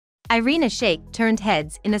Irina Shayk turned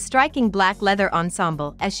heads in a striking black leather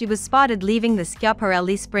ensemble as she was spotted leaving the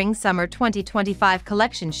Schiaparelli Spring-Summer 2025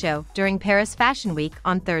 collection show during Paris Fashion Week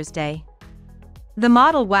on Thursday. The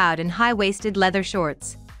model wowed in high-waisted leather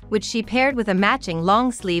shorts, which she paired with a matching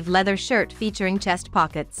long-sleeve leather shirt featuring chest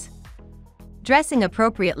pockets. Dressing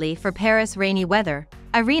appropriately for Paris' rainy weather,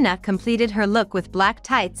 Irina completed her look with black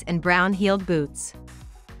tights and brown-heeled boots.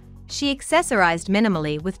 She accessorized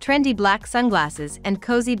minimally with trendy black sunglasses and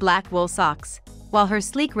cozy black wool socks, while her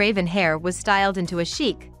sleek raven hair was styled into a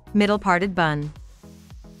chic, middle-parted bun.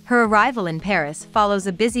 Her arrival in Paris follows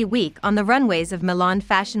a busy week on the runways of Milan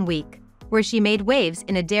Fashion Week, where she made waves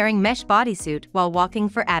in a daring mesh bodysuit while walking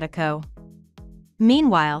for Attico.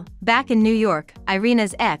 Meanwhile, back in New York,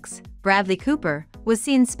 Irina's ex, Bradley Cooper, was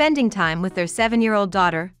seen spending time with their 7-year-old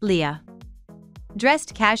daughter, Leah.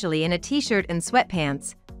 Dressed casually in a t-shirt and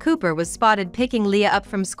sweatpants, Cooper was spotted picking Leah up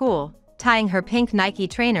from school, tying her pink Nike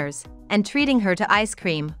trainers, and treating her to ice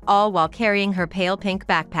cream, all while carrying her pale pink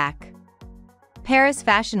backpack. Paris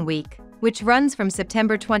Fashion Week, which runs from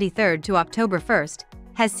September 23 to October 1,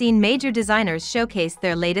 has seen major designers showcase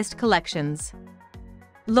their latest collections.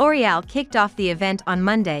 L'Oreal kicked off the event on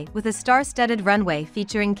Monday with a star-studded runway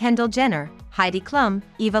featuring Kendall Jenner, Heidi Klum,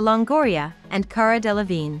 Eva Longoria, and Cara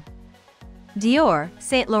Delevingne. Dior,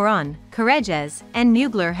 Saint Laurent, Carrejez, and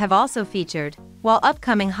Mugler have also featured, while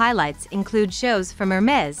upcoming highlights include shows from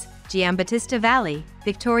Hermès, Giambattista Valli,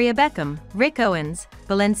 Victoria Beckham, Rick Owens,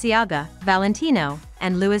 Balenciaga, Valentino,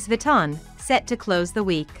 and Louis Vuitton, set to close the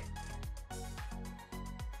week.